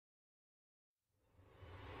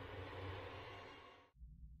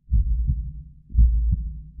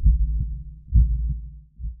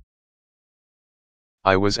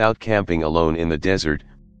I was out camping alone in the desert,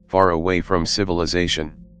 far away from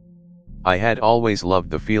civilization. I had always loved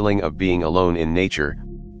the feeling of being alone in nature,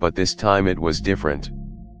 but this time it was different.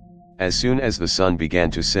 As soon as the sun began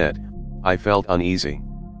to set, I felt uneasy.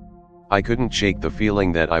 I couldn't shake the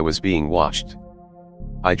feeling that I was being watched.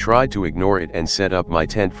 I tried to ignore it and set up my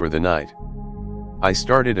tent for the night. I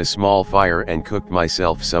started a small fire and cooked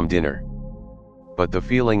myself some dinner. But the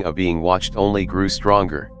feeling of being watched only grew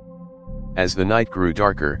stronger. As the night grew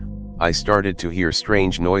darker, I started to hear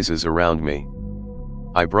strange noises around me.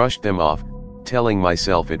 I brushed them off, telling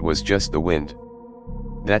myself it was just the wind.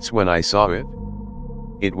 That's when I saw it.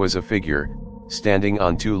 It was a figure, standing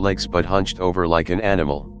on two legs but hunched over like an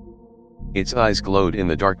animal. Its eyes glowed in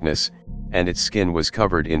the darkness, and its skin was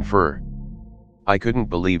covered in fur. I couldn't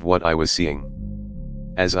believe what I was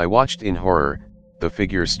seeing. As I watched in horror, the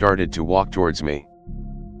figure started to walk towards me.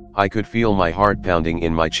 I could feel my heart pounding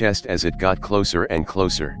in my chest as it got closer and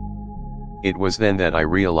closer. It was then that I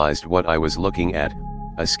realized what I was looking at,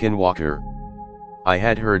 a skinwalker. I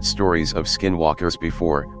had heard stories of skinwalkers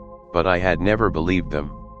before, but I had never believed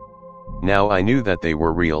them. Now I knew that they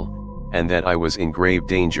were real, and that I was in grave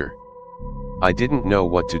danger. I didn't know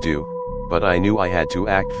what to do, but I knew I had to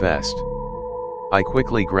act fast. I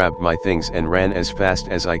quickly grabbed my things and ran as fast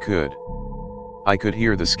as I could. I could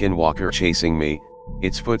hear the skinwalker chasing me,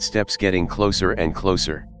 its footsteps getting closer and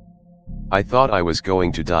closer. I thought I was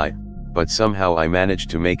going to die, but somehow I managed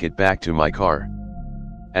to make it back to my car.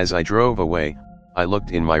 As I drove away, I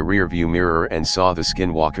looked in my rearview mirror and saw the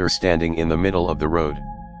skinwalker standing in the middle of the road.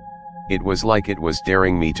 It was like it was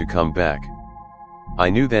daring me to come back. I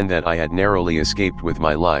knew then that I had narrowly escaped with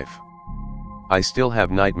my life. I still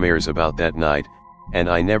have nightmares about that night, and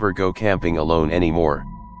I never go camping alone anymore.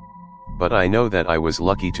 But I know that I was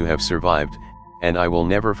lucky to have survived, and I will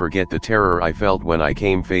never forget the terror I felt when I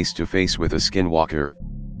came face to face with a skinwalker.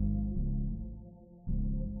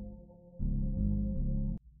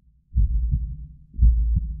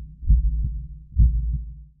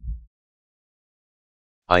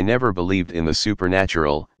 I never believed in the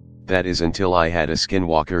supernatural, that is until I had a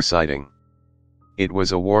skinwalker sighting. It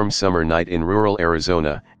was a warm summer night in rural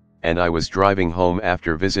Arizona, and I was driving home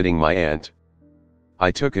after visiting my aunt. I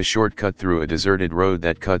took a shortcut through a deserted road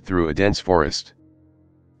that cut through a dense forest.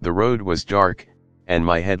 The road was dark, and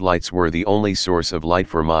my headlights were the only source of light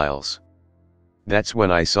for miles. That's when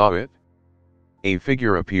I saw it. A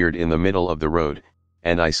figure appeared in the middle of the road,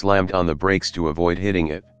 and I slammed on the brakes to avoid hitting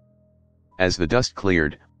it. As the dust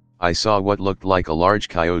cleared, I saw what looked like a large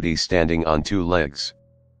coyote standing on two legs.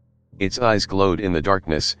 Its eyes glowed in the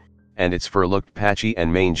darkness, and its fur looked patchy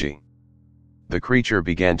and mangy. The creature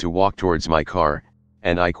began to walk towards my car,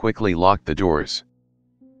 and I quickly locked the doors.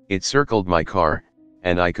 It circled my car,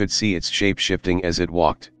 and I could see its shape shifting as it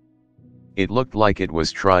walked. It looked like it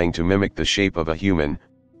was trying to mimic the shape of a human,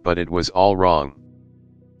 but it was all wrong.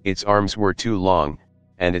 Its arms were too long,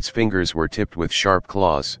 and its fingers were tipped with sharp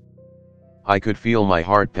claws. I could feel my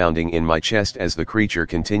heart pounding in my chest as the creature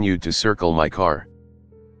continued to circle my car.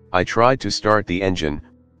 I tried to start the engine,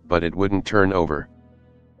 but it wouldn't turn over.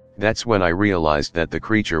 That's when I realized that the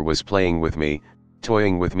creature was playing with me,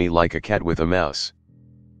 toying with me like a cat with a mouse.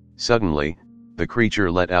 Suddenly, the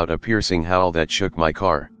creature let out a piercing howl that shook my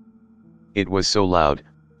car. It was so loud,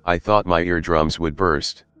 I thought my eardrums would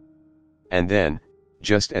burst. And then,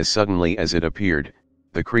 just as suddenly as it appeared,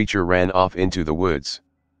 the creature ran off into the woods.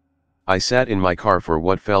 I sat in my car for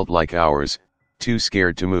what felt like hours, too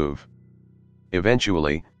scared to move.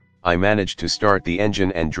 Eventually, I managed to start the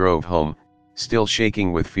engine and drove home, still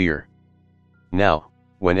shaking with fear. Now,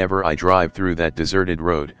 whenever I drive through that deserted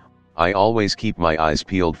road, I always keep my eyes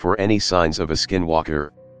peeled for any signs of a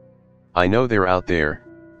skinwalker. I know they're out there,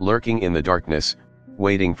 lurking in the darkness,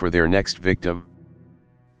 waiting for their next victim.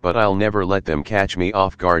 But I'll never let them catch me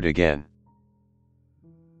off guard again.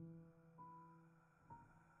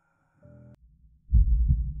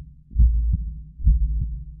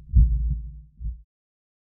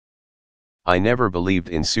 I never believed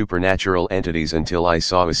in supernatural entities until I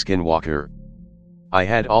saw a skinwalker. I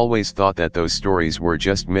had always thought that those stories were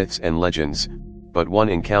just myths and legends, but one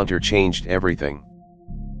encounter changed everything.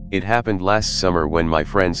 It happened last summer when my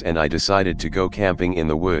friends and I decided to go camping in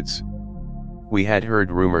the woods. We had heard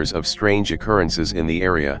rumors of strange occurrences in the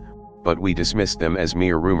area, but we dismissed them as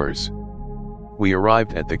mere rumors. We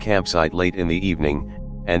arrived at the campsite late in the evening,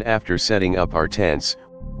 and after setting up our tents,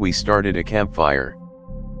 we started a campfire.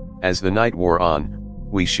 As the night wore on,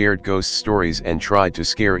 we shared ghost stories and tried to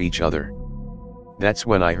scare each other. That's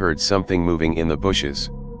when I heard something moving in the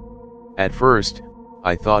bushes. At first,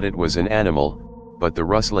 I thought it was an animal, but the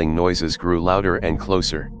rustling noises grew louder and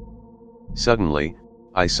closer. Suddenly,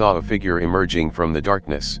 I saw a figure emerging from the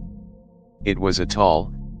darkness. It was a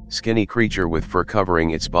tall, skinny creature with fur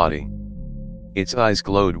covering its body. Its eyes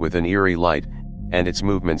glowed with an eerie light, and its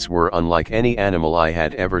movements were unlike any animal I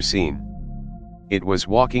had ever seen. It was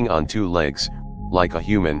walking on two legs, like a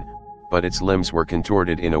human, but its limbs were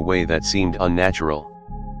contorted in a way that seemed unnatural.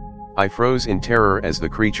 I froze in terror as the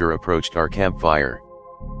creature approached our campfire.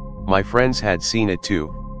 My friends had seen it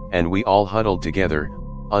too, and we all huddled together,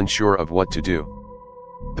 unsure of what to do.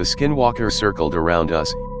 The skinwalker circled around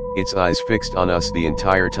us, its eyes fixed on us the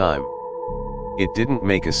entire time. It didn't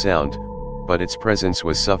make a sound, but its presence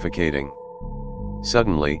was suffocating.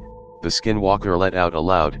 Suddenly, the skinwalker let out a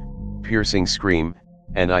loud, piercing scream,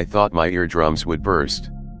 and I thought my eardrums would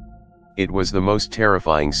burst. It was the most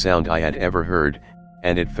terrifying sound I had ever heard,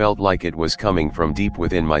 and it felt like it was coming from deep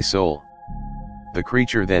within my soul. The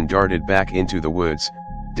creature then darted back into the woods,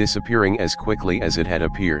 disappearing as quickly as it had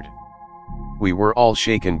appeared. We were all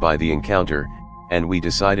shaken by the encounter, and we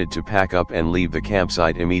decided to pack up and leave the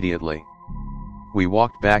campsite immediately. We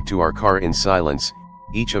walked back to our car in silence,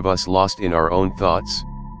 each of us lost in our own thoughts.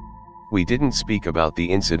 We didn't speak about the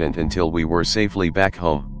incident until we were safely back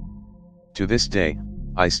home. To this day,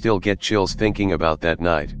 I still get chills thinking about that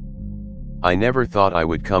night. I never thought I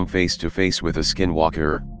would come face to face with a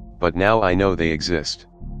skinwalker, but now I know they exist.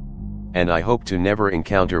 And I hope to never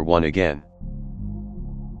encounter one again.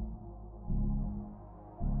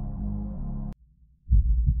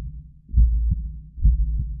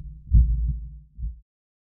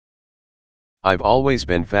 I've always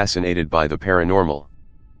been fascinated by the paranormal.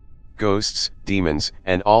 Ghosts, demons,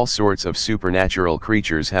 and all sorts of supernatural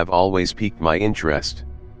creatures have always piqued my interest.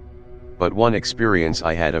 But one experience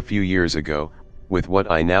I had a few years ago, with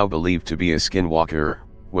what I now believe to be a skinwalker,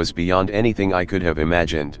 was beyond anything I could have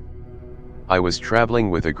imagined. I was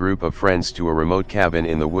traveling with a group of friends to a remote cabin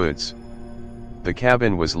in the woods. The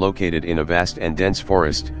cabin was located in a vast and dense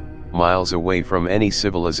forest, miles away from any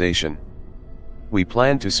civilization. We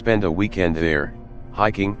planned to spend a weekend there,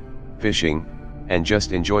 hiking, fishing, and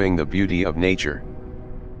just enjoying the beauty of nature.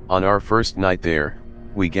 On our first night there,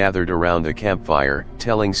 we gathered around a campfire,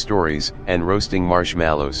 telling stories and roasting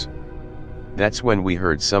marshmallows. That's when we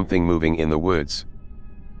heard something moving in the woods.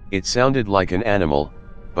 It sounded like an animal,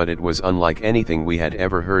 but it was unlike anything we had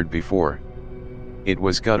ever heard before. It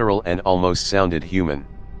was guttural and almost sounded human.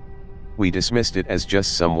 We dismissed it as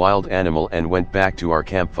just some wild animal and went back to our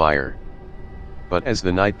campfire. But as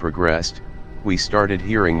the night progressed, we started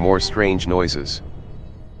hearing more strange noises.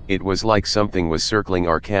 It was like something was circling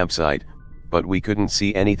our campsite, but we couldn't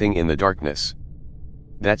see anything in the darkness.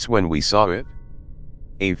 That's when we saw it.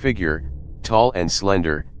 A figure, tall and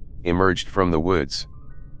slender, emerged from the woods.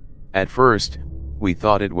 At first, we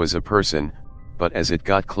thought it was a person, but as it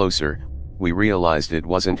got closer, we realized it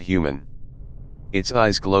wasn't human. Its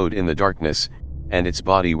eyes glowed in the darkness, and its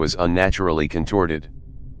body was unnaturally contorted.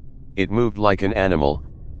 It moved like an animal,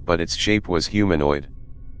 but its shape was humanoid.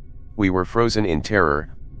 We were frozen in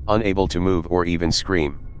terror, unable to move or even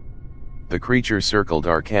scream. The creature circled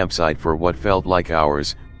our campsite for what felt like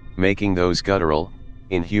hours, making those guttural,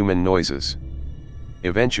 inhuman noises.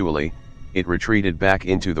 Eventually, it retreated back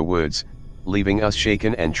into the woods, leaving us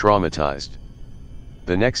shaken and traumatized.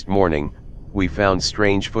 The next morning, we found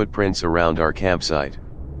strange footprints around our campsite.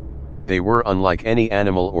 They were unlike any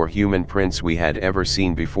animal or human prints we had ever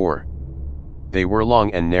seen before. They were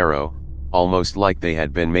long and narrow, almost like they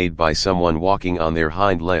had been made by someone walking on their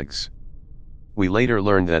hind legs. We later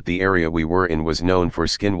learned that the area we were in was known for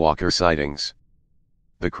skinwalker sightings.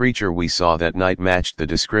 The creature we saw that night matched the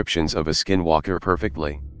descriptions of a skinwalker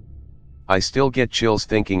perfectly. I still get chills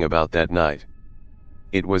thinking about that night.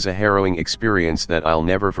 It was a harrowing experience that I'll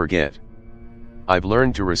never forget. I've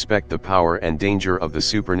learned to respect the power and danger of the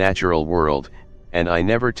supernatural world, and I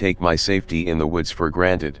never take my safety in the woods for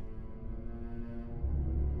granted.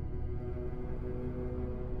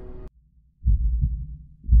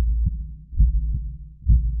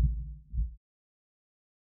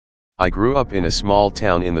 I grew up in a small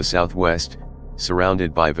town in the southwest,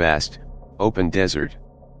 surrounded by vast, open desert.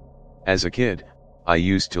 As a kid, I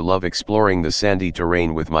used to love exploring the sandy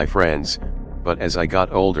terrain with my friends, but as I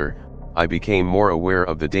got older, I became more aware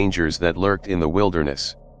of the dangers that lurked in the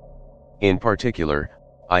wilderness. In particular,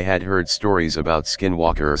 I had heard stories about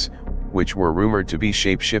skinwalkers, which were rumored to be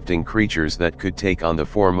shape-shifting creatures that could take on the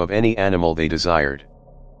form of any animal they desired.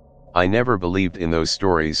 I never believed in those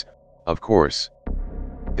stories, of course.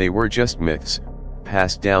 They were just myths,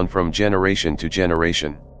 passed down from generation to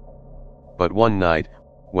generation. But one night,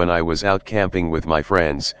 when I was out camping with my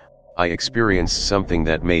friends, I experienced something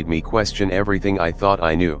that made me question everything I thought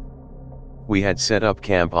I knew. We had set up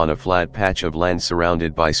camp on a flat patch of land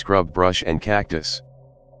surrounded by scrub brush and cactus.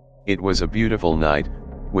 It was a beautiful night,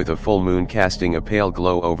 with a full moon casting a pale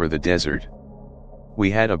glow over the desert.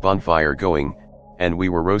 We had a bonfire going, and we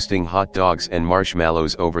were roasting hot dogs and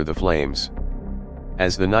marshmallows over the flames.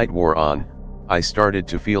 As the night wore on, I started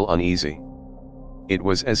to feel uneasy. It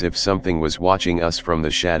was as if something was watching us from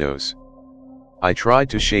the shadows. I tried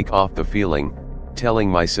to shake off the feeling, telling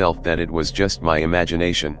myself that it was just my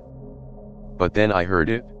imagination. But then I heard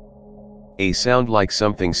it. A sound like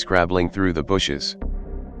something scrabbling through the bushes.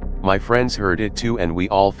 My friends heard it too, and we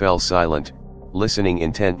all fell silent, listening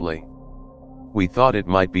intently. We thought it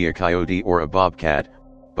might be a coyote or a bobcat,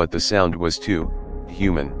 but the sound was too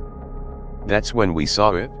human. That's when we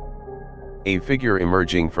saw it. A figure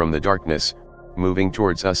emerging from the darkness, moving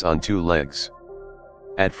towards us on two legs.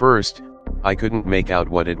 At first, I couldn't make out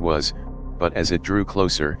what it was, but as it drew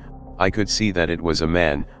closer, I could see that it was a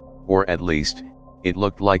man, or at least, it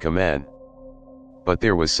looked like a man. But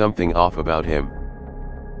there was something off about him.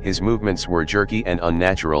 His movements were jerky and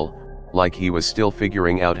unnatural, like he was still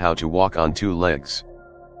figuring out how to walk on two legs.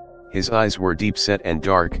 His eyes were deep set and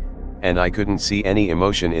dark, and I couldn't see any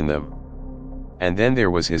emotion in them. And then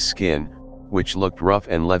there was his skin, which looked rough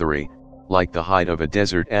and leathery, like the hide of a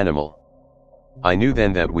desert animal. I knew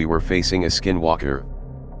then that we were facing a skinwalker.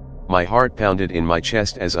 My heart pounded in my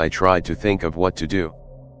chest as I tried to think of what to do.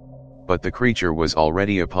 But the creature was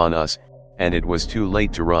already upon us, and it was too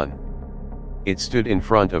late to run. It stood in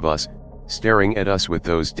front of us, staring at us with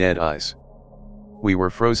those dead eyes. We were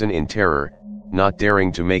frozen in terror, not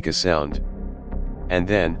daring to make a sound. And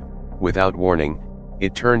then, without warning,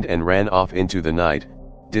 it turned and ran off into the night,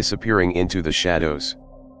 disappearing into the shadows.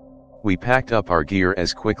 We packed up our gear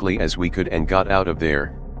as quickly as we could and got out of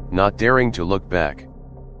there, not daring to look back.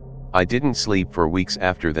 I didn't sleep for weeks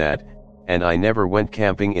after that, and I never went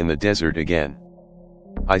camping in the desert again.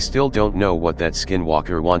 I still don't know what that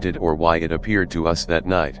skinwalker wanted or why it appeared to us that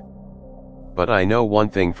night. But I know one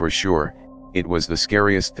thing for sure, it was the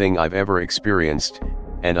scariest thing I've ever experienced,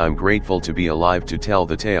 and I'm grateful to be alive to tell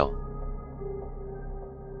the tale.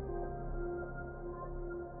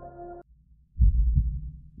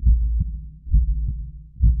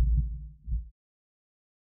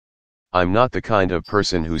 I'm not the kind of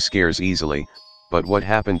person who scares easily, but what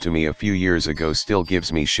happened to me a few years ago still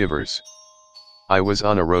gives me shivers. I was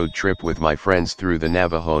on a road trip with my friends through the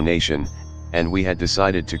Navajo Nation, and we had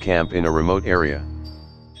decided to camp in a remote area.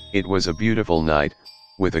 It was a beautiful night,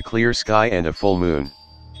 with a clear sky and a full moon.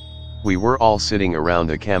 We were all sitting around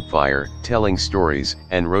a campfire, telling stories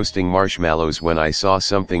and roasting marshmallows when I saw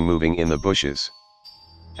something moving in the bushes.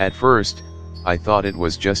 At first, I thought it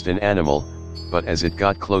was just an animal, but as it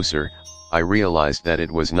got closer, I realized that it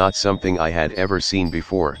was not something I had ever seen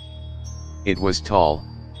before. It was tall,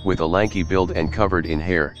 with a lanky build and covered in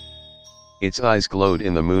hair. Its eyes glowed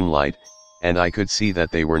in the moonlight, and I could see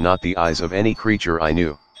that they were not the eyes of any creature I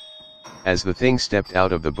knew. As the thing stepped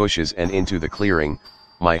out of the bushes and into the clearing,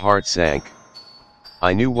 my heart sank.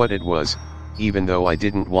 I knew what it was, even though I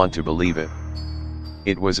didn't want to believe it.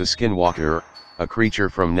 It was a skinwalker, a creature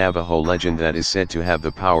from Navajo legend that is said to have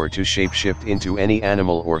the power to shapeshift into any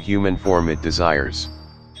animal or human form it desires.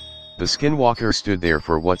 The skinwalker stood there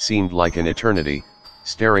for what seemed like an eternity,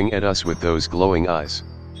 staring at us with those glowing eyes.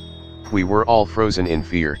 We were all frozen in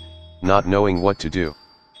fear, not knowing what to do.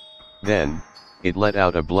 Then, it let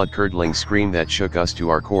out a blood-curdling scream that shook us to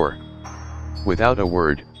our core. Without a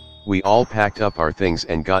word, we all packed up our things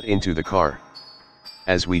and got into the car.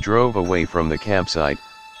 As we drove away from the campsite,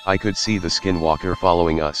 I could see the skinwalker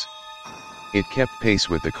following us. It kept pace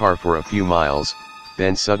with the car for a few miles,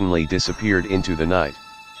 then suddenly disappeared into the night.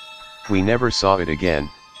 We never saw it again,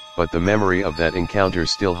 but the memory of that encounter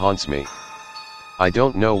still haunts me. I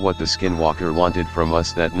don't know what the skinwalker wanted from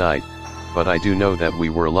us that night, but I do know that we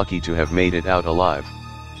were lucky to have made it out alive.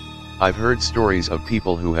 I've heard stories of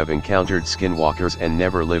people who have encountered skinwalkers and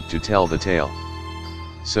never lived to tell the tale.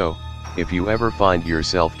 So, if you ever find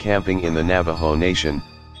yourself camping in the Navajo Nation,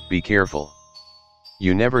 be careful.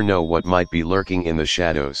 You never know what might be lurking in the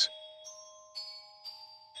shadows.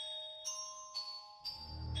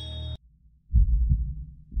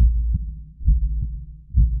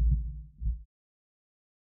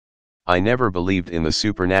 I never believed in the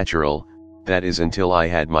supernatural, that is until I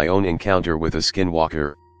had my own encounter with a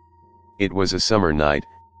skinwalker. It was a summer night,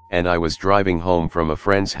 and I was driving home from a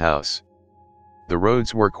friend's house. The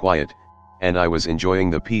roads were quiet, and I was enjoying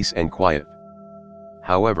the peace and quiet.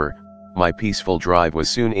 However, my peaceful drive was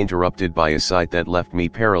soon interrupted by a sight that left me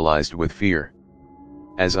paralyzed with fear.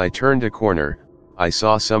 As I turned a corner, I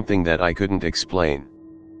saw something that I couldn't explain.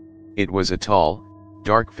 It was a tall,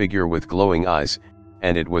 dark figure with glowing eyes,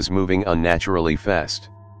 and it was moving unnaturally fast.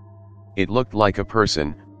 It looked like a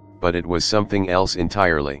person, but it was something else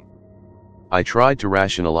entirely. I tried to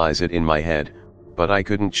rationalize it in my head, but I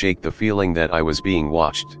couldn't shake the feeling that I was being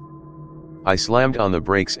watched. I slammed on the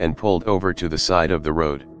brakes and pulled over to the side of the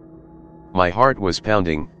road. My heart was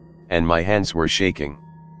pounding, and my hands were shaking.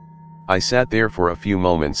 I sat there for a few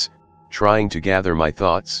moments, trying to gather my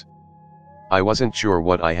thoughts. I wasn't sure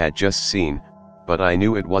what I had just seen, but I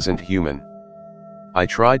knew it wasn't human. I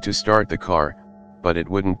tried to start the car, but it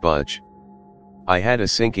wouldn't budge. I had a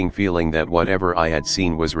sinking feeling that whatever I had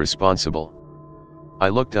seen was responsible. I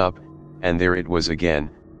looked up, and there it was again,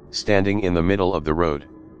 standing in the middle of the road.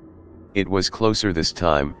 It was closer this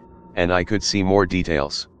time, and I could see more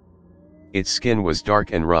details. Its skin was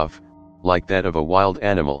dark and rough, like that of a wild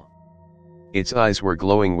animal. Its eyes were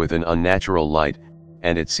glowing with an unnatural light,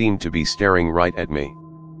 and it seemed to be staring right at me.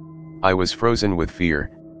 I was frozen with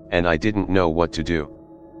fear, and I didn't know what to do.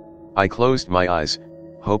 I closed my eyes,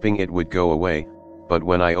 hoping it would go away, but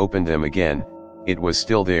when I opened them again, it was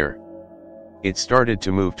still there. It started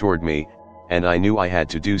to move toward me, and I knew I had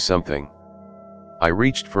to do something. I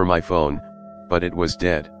reached for my phone, but it was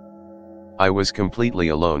dead. I was completely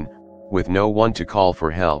alone, with no one to call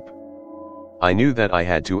for help. I knew that I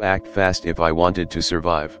had to act fast if I wanted to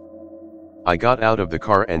survive. I got out of the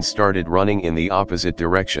car and started running in the opposite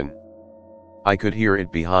direction. I could hear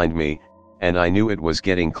it behind me, and I knew it was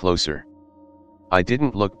getting closer. I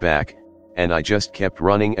didn't look back, and I just kept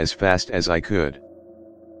running as fast as I could.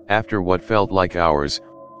 After what felt like hours,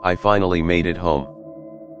 I finally made it home.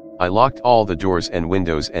 I locked all the doors and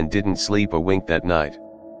windows and didn't sleep a wink that night.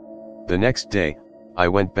 The next day, I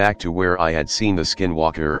went back to where I had seen the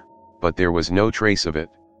Skinwalker, but there was no trace of it.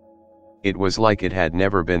 It was like it had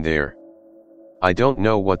never been there. I don't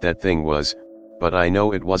know what that thing was, but I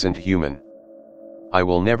know it wasn't human. I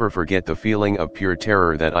will never forget the feeling of pure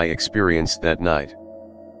terror that I experienced that night.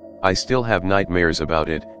 I still have nightmares about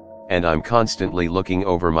it, and I'm constantly looking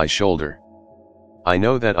over my shoulder. I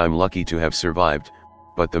know that I'm lucky to have survived,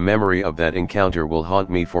 but the memory of that encounter will haunt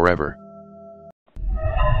me forever.